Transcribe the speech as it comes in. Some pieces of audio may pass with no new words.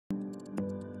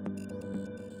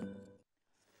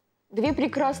Две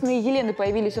прекрасные Елены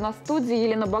появились у нас в студии.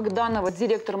 Елена Богданова,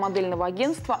 директор модельного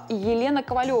агентства, и Елена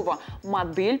Ковалева,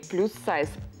 модель плюс сайз.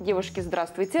 Девушки,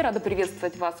 здравствуйте, рада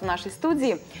приветствовать вас в нашей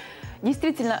студии.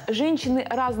 Действительно, женщины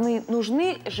разные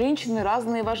нужны, женщины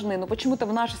разные важны. Но почему-то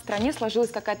в нашей стране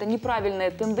сложилась какая-то неправильная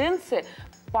тенденция.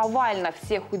 Повально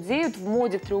все худеют, в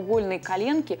моде треугольные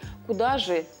коленки. Куда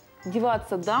же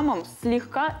деваться дамам с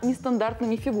слегка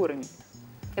нестандартными фигурами?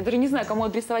 Я даже не знаю, кому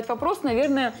адресовать вопрос.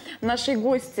 Наверное, нашей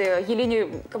гости Елене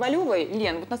Ковалевой.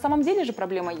 Лен, вот на самом деле же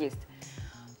проблема есть?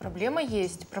 Проблема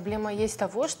есть. Проблема есть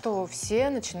того, что все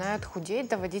начинают худеть,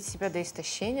 доводить себя до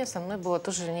истощения. Со мной было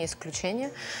тоже не исключение.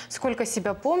 Сколько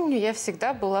себя помню, я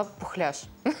всегда была пухляж.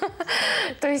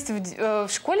 То есть в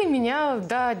школе меня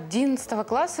до 11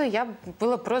 класса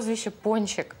было прозвище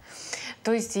 «Пончик».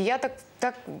 То есть я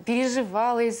так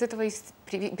переживала из этого,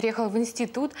 приехала в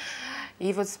институт.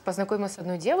 И вот познакомилась с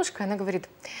одной девушкой, она говорит: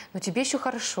 ну тебе еще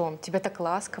хорошо, тебя так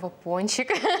ласково,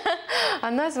 пончик. А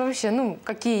нас вообще,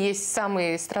 какие есть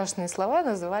самые страшные слова,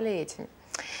 называли этими.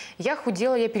 Я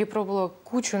худела, я перепробовала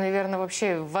кучу, наверное,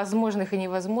 вообще возможных и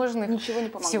невозможных. Ничего не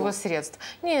помогло. Всего средств.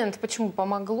 Нет, почему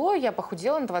помогло? Я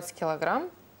похудела на 20 килограмм.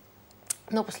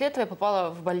 Но после этого я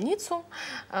попала в больницу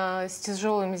с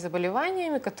тяжелыми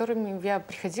заболеваниями, которыми я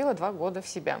приходила 2 года в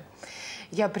себя.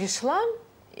 Я пришла,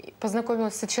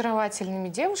 познакомилась с очаровательными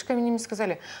девушками, они мне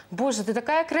сказали: боже, ты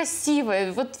такая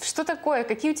красивая, вот что такое,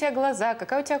 какие у тебя глаза,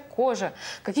 какая у тебя кожа,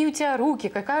 какие у тебя руки,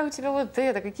 какая у тебя вот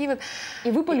это, какие вот...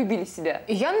 И вы полюбили себя?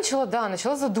 И я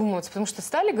начала задумываться, потому что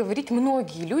стали говорить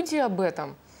многие люди об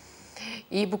этом.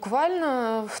 И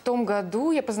буквально в том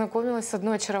году я познакомилась с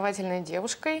одной очаровательной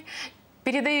девушкой.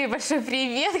 Передаю ей большой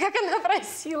привет, как она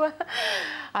просила.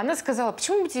 Она сказала: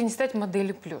 почему бы тебе не стать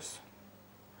моделью плюс?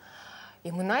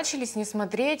 И мы начали с ней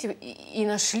смотреть и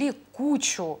нашли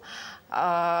кучу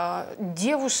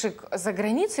девушек за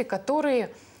границей,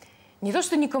 которые не то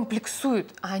что не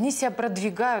комплексуют, а они себя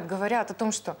продвигают, говорят о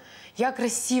том, что я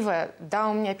красивая, да,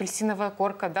 у меня апельсиновая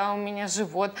корка, да, у меня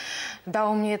живот, да,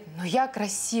 у меня... Но я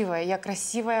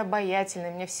красивая,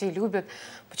 обаятельная, меня все любят.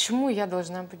 Почему я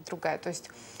должна быть другая? То есть,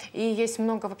 и есть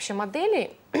много вообще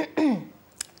моделей,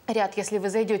 ряд, если вы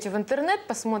зайдете в интернет,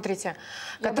 посмотрите,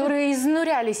 которые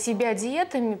изнуряли себя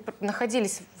диетами,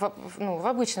 находились в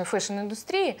обычной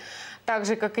фэшн-индустрии, так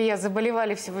же, как и я,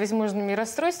 заболевали всевозможными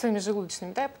расстройствами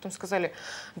желудочными, да, и потом сказали: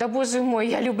 да боже мой,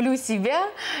 я люблю себя,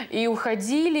 и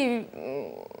уходили.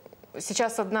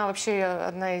 Сейчас одна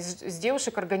из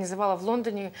девушек организовала в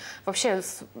Лондоне вообще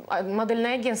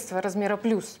модельное агентство размера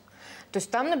плюс. То есть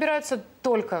там набираются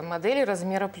только модели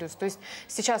размера плюс. То есть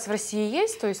сейчас в России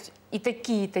есть, то есть и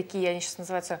такие, они сейчас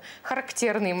называются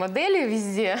характерные модели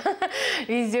везде,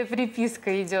 везде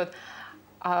приписка идет.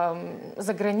 А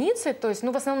за границей, то есть,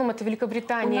 в основном это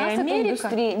Великобритания и Америка. У нас эта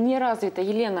индустрия не развита,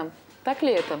 Елена. Так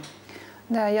ли это?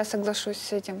 Да, я соглашусь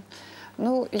с этим.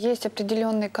 Есть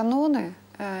определенные каноны,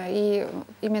 и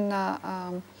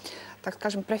именно, так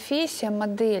скажем, профессия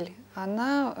модель,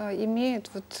 она имеет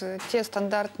вот те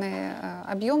стандартные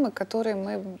объемы, которые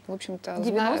мы, в общем-то,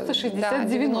 90, 60,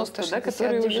 90, да,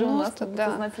 которые уже у нас на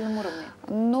сознательном уровне.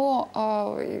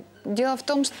 Но дело в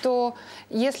том, что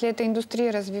если эта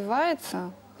индустрия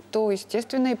развивается, то,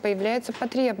 естественно, и появляется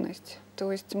потребность.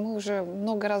 То есть мы уже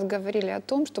много раз говорили о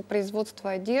том, что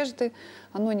производство одежды,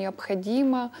 оно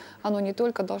необходимо, оно не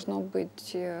только должно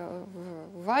быть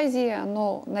в Азии,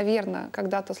 оно, наверное,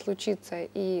 когда-то случится,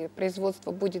 и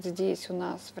производство будет здесь у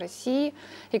нас, в России.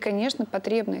 И, конечно,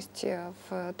 потребность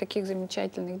в таких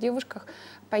замечательных девушках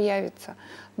появится.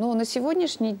 Но на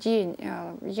сегодняшний день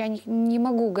я не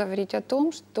могу говорить о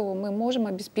том, что мы можем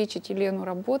обеспечить Елену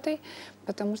работой,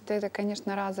 потому что это,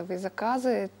 конечно, разовые заказы,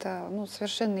 это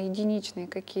совершенно единичные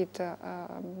какие-то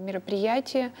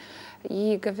мероприятия,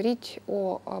 и говорить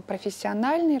о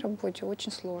профессиональной работе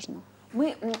очень сложно.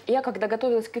 Я, когда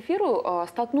готовилась к эфиру,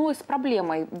 столкнулась с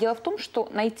проблемой. Дело в том, что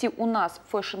найти у нас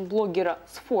фэшн-блогера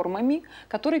с формами,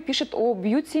 который пишет о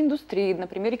бьюти-индустрии,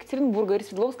 например, Екатеринбурга или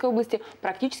Свердловской области,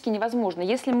 практически невозможно.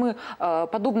 Если мы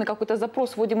подобный какой-то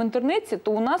запрос вводим в интернете,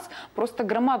 то у нас просто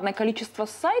громадное количество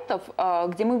сайтов,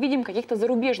 где мы видим каких-то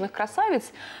зарубежных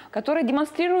красавиц, которые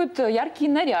демонстрируют яркие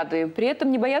наряды, при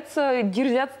этом не боятся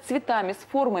дерзят с цветами, с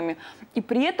формами. И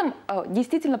при этом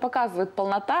действительно показывает: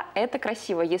 полнота – это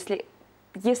красиво, если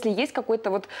есть какое-то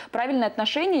вот правильное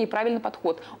отношение и правильный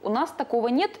подход. У нас такого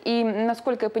нет, и,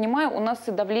 насколько я понимаю, у нас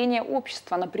и давление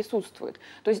общества, оно присутствует.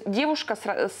 То есть девушка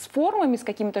с формами, с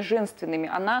какими-то женственными,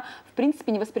 она, в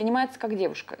принципе, не воспринимается как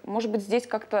девушка. Может быть, здесь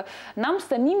как-то нам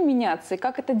самим меняться, и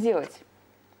как это делать?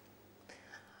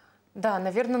 Да,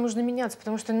 наверное, нужно меняться,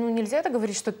 потому что нельзя это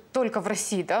говорить, что только в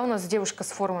России, да, у нас девушка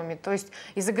с формами. То есть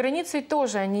и за границей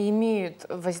тоже они имеют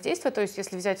воздействие. То есть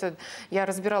если взять, я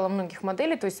разбирала многих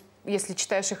моделей, то есть если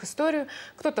читаешь их историю,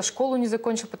 кто-то школу не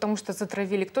закончил, потому что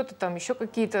затравили, кто-то там еще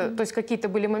какие-то, то есть какие-то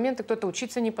были моменты, кто-то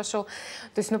учиться не пошел.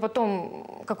 То есть, но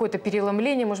потом какое-то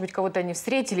переломление, может быть, кого-то они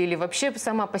встретили, или вообще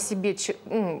сама по себе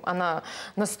она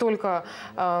настолько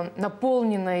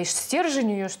наполнена и стержень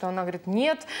ее, что она говорит,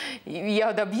 нет,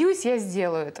 я добьюсь, я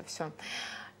сделаю это все.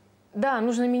 Да,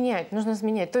 нужно менять, нужно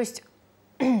изменять. То есть...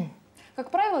 Как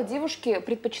правило, девушки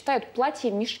предпочитают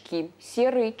платья-мешки.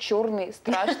 Серые, черные,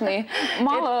 страшные.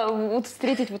 Мало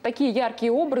встретить вот такие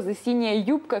яркие образы. Синяя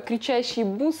юбка, кричащие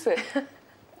бусы.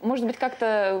 Может быть,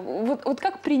 как-то... Вот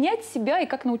как принять себя и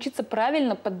как научиться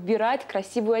правильно подбирать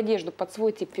красивую одежду под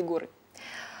свой тип фигуры?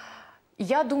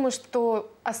 Я думаю,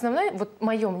 что основное, вот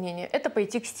мое мнение, это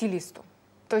пойти к стилисту.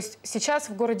 То есть сейчас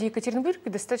в городе Екатеринбурге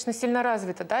достаточно сильно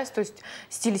развито, да, то есть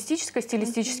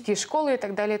стилистические школы и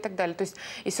так далее, и так далее. То есть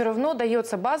и все равно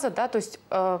дается база, да, то есть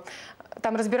там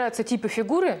разбираются типы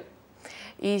фигуры,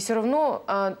 и все равно,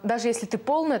 даже если ты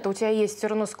полная, то у тебя есть все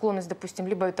равно склонность, допустим,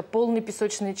 либо это полные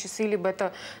песочные часы, либо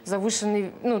это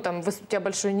завышенный, там у тебя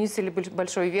большой низ или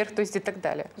большой верх, то есть и так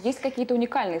далее. Есть какие-то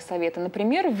уникальные советы?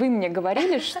 Например, вы мне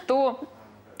говорили, что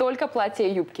только платья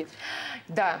и юбки.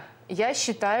 Да. Я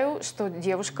считаю, что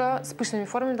девушка с пышными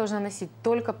формами должна носить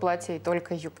только платья и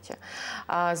только юбки.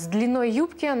 А с длиной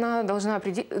юбки она должна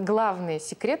определить... Главный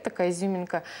секрет, такая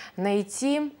изюминка,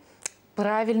 найти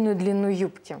правильную длину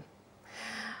юбки.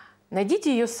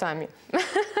 Найдите ее сами.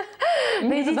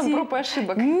 Найдите там проб и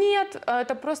ошибок. Нет,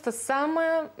 это просто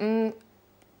самая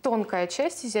тонкая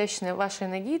часть изящная вашей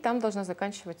ноги, там должна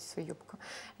заканчиваться юбка.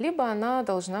 Либо она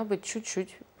должна быть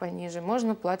чуть-чуть пониже.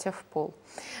 Можно платье в пол.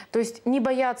 То есть не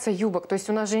бояться юбок. То есть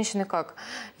у нас женщины как?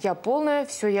 Я полная,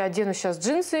 все, я одену сейчас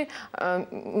джинсы,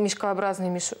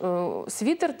 мешкообразный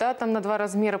свитер, да, там на 2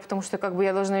 размера, потому что как бы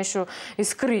я должна еще и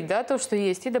скрыть, да, то, что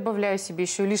есть, и добавляю себе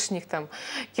еще лишних там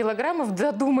килограммов.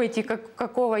 Додумайте,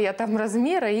 какого я там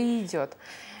размера, и идет.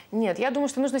 Нет, я думаю,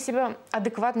 что нужно себя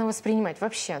адекватно воспринимать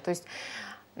вообще. То есть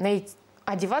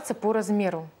одеваться по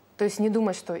размеру. То есть не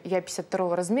думать, что я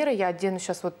 52 размера, я одену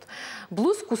сейчас вот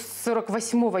блузку с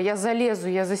 48-го, я залезу,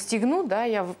 я застегну, да,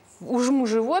 я ужму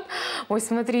живот. Ой,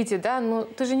 смотрите, да, но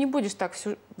ты же не будешь так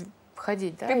всю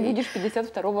ходить, да. Ты будешь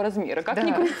 52 размера, как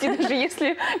ни крути, даже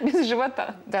если без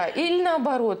живота. Да, или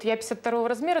наоборот, я 52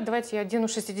 размера, давайте я одену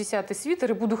 60-й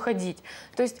свитер и буду ходить.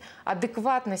 То есть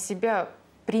адекватно себя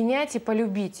принять и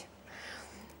полюбить.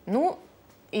 Ну,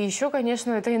 и еще,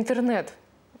 конечно, это интернет.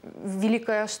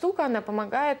 Великая штука, она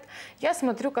помогает. Я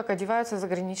смотрю, как одеваются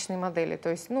заграничные модели.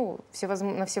 То есть,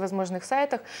 на всевозможных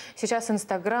сайтах. Сейчас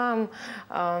Инстаграм,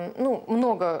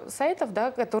 много сайтов,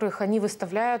 да, которых они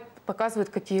выставляют,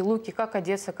 показывают, какие луки, как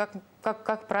одеться,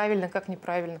 как правильно, как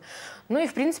неправильно. Ну и,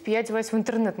 в принципе, я одеваюсь в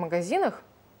интернет-магазинах.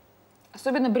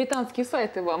 Особенно британские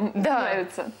сайты вам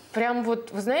нравятся. Прям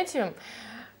вот, вы знаете...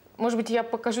 Может быть, я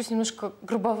покажусь немножко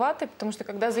грубоватой, потому что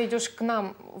когда зайдешь к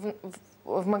нам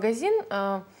в магазин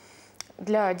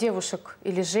для девушек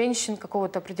или женщин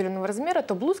какого-то определенного размера,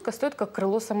 то блузка стоит как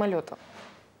крыло самолета.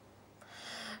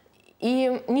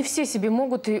 И не все себе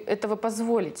могут этого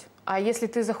позволить. А если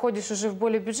ты заходишь уже в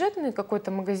более бюджетный какой-то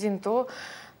магазин, то,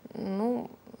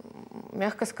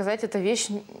 мягко сказать, эта вещь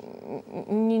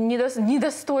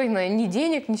недостойная ни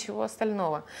денег, ничего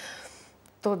остального.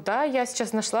 То да, я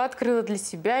сейчас нашла, открыла для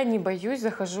себя, не боюсь,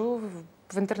 захожу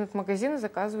в интернет-магазин и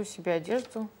заказываю себе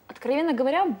одежду. Откровенно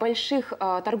говоря, в больших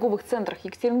торговых центрах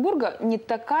Екатеринбурга не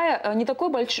такое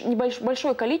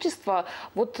большое количество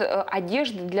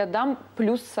одежды для дам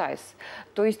плюс сайз.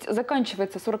 То есть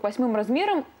заканчивается 48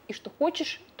 размером, и что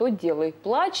хочешь, то делай.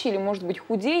 Плачь или, может быть,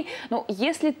 худей. Но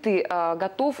если ты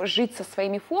готов жить со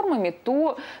своими формами,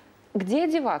 то... Где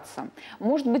одеваться?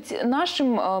 Может быть,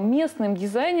 нашим местным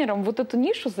дизайнерам вот эту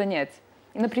нишу занять?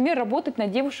 И, например, работать на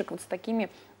девушек вот с такими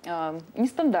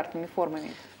нестандартными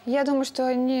формами? Я думаю, что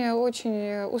они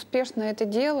очень успешно это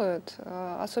делают,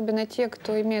 особенно те,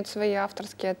 кто имеет свои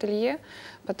авторские ателье,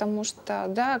 потому что,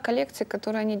 да, коллекции,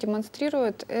 которые они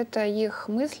демонстрируют, это их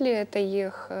мысли, это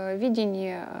их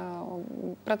видение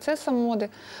процесса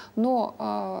моды, но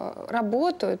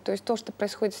работают, то есть то, что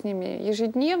происходит с ними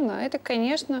ежедневно, это,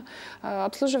 конечно,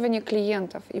 обслуживание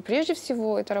клиентов. И прежде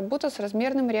всего это работа с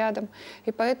размерным рядом.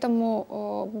 И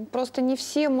поэтому просто не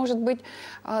все, может быть,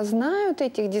 знают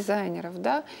этих дизайнеров,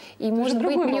 да, и, может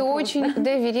быть, не очень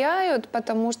доверяют,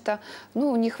 потому что,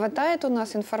 не хватает у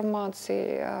нас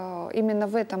информации именно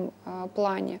в этом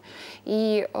плане.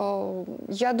 И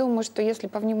я думаю, что если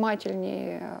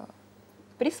повнимательнее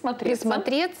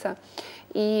присмотреться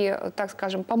и, так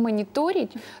скажем,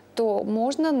 помониторить, то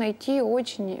можно найти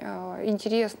очень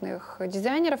интересных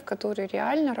дизайнеров, которые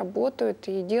реально работают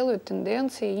и делают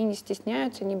тенденции, и не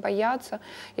стесняются, не боятся,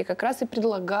 и как раз и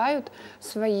предлагают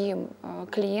своим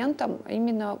клиентам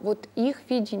именно вот их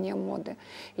видение моды.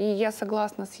 И я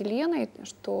согласна с Еленой,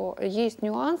 что есть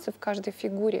нюансы в каждой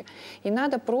фигуре, и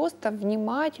надо просто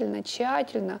внимательно,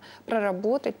 тщательно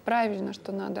проработать правильно,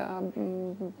 что надо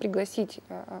пригласить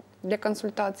для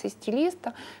консультации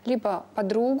стилиста, либо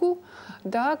подругу,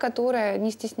 да, которая,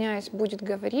 не стесняясь, будет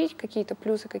говорить какие-то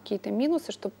плюсы, какие-то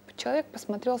минусы, чтобы человек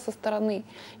посмотрел со стороны.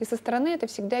 И со стороны это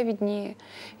всегда виднее.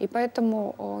 И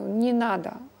поэтому не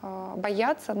надо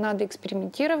бояться, надо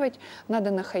экспериментировать,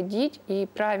 надо находить, и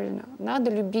правильно,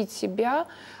 надо любить себя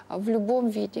в любом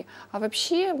виде. А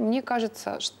вообще, мне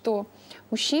кажется, что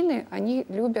мужчины, они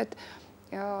любят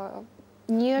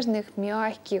нежных,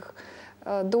 мягких,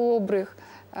 добрых,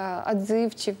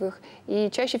 отзывчивых. И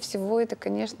чаще всего это,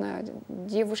 конечно,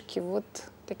 девушки вот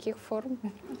таких форм.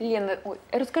 Лена,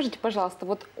 расскажите, пожалуйста,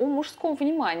 вот о мужском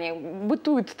внимании.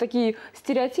 Бытуют такие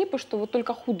стереотипы, что вот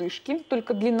только худышки,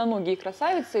 только длинноногие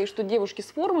красавицы, и что девушки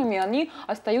с формами, они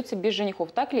остаются без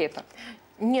женихов. Так ли это?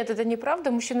 Нет, это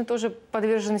неправда. Мужчины тоже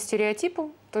подвержены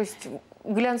стереотипу. То есть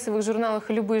в глянцевых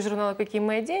журналах и любые журналы, какие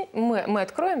мы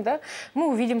откроем, да, мы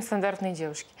увидим стандартные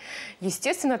девушки.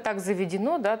 Естественно, так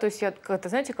заведено, да, то есть это,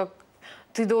 знаете, как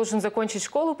ты должен закончить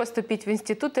школу, поступить в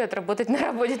институт и отработать на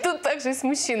работе. Тут также и с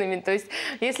мужчинами. То есть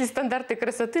если стандарты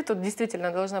красоты, то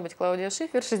действительно должна быть Клаудия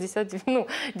Шифер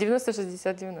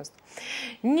 90-60-90.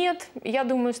 Нет, я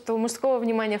думаю, что мужского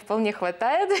внимания вполне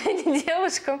хватает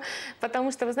девушкам,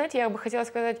 потому что, вы знаете, я бы хотела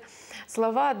сказать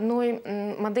слова одной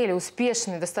модели,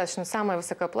 успешной, достаточно, самая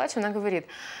высокооплачиваемая. Она говорит: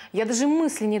 я даже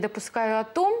мысли не допускаю о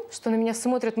том, что на меня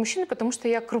смотрят мужчины, потому что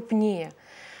я крупнее.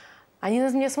 Они на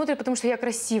меня смотрят, потому что я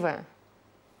красивая.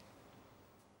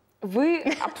 Вы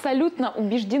абсолютно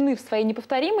убеждены в своей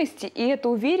неповторимости, и эта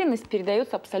уверенность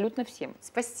передается абсолютно всем.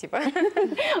 Спасибо.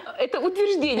 Это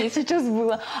утверждение сейчас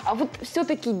было. А вот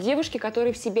все-таки девушки,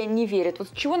 которые в себя не верят, вот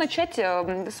с чего начать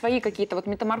свои какие-то вот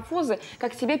метаморфозы,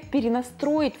 как себя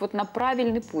перенастроить вот на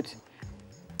правильный путь?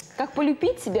 Как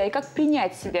полюбить себя и как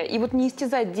принять себя? И вот не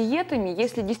истязать диетами,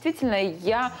 если действительно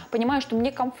я понимаю, что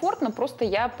мне комфортно, просто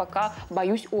я пока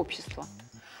боюсь общества.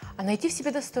 А найти в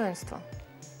себе достоинство.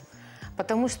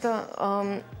 Потому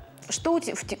что что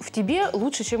в тебе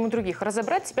лучше, чем у других?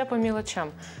 Разобрать себя по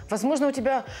мелочам. Возможно, у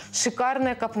тебя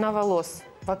шикарная копна волос.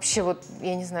 Вообще, вот,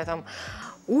 я не знаю, там,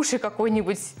 уши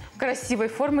какой-нибудь красивой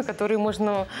формы, которые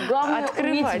можно Главное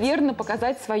открывать. Уметь верно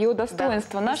показать свое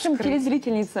достоинство. Да, нашим скрыть.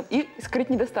 телезрительницам и скрыть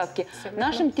недостатки.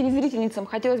 Нашим телезрительницам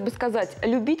хотелось бы сказать: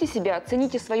 любите себя,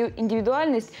 цените свою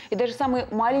индивидуальность, и даже самые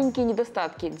маленькие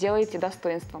недостатки делайте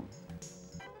достоинством.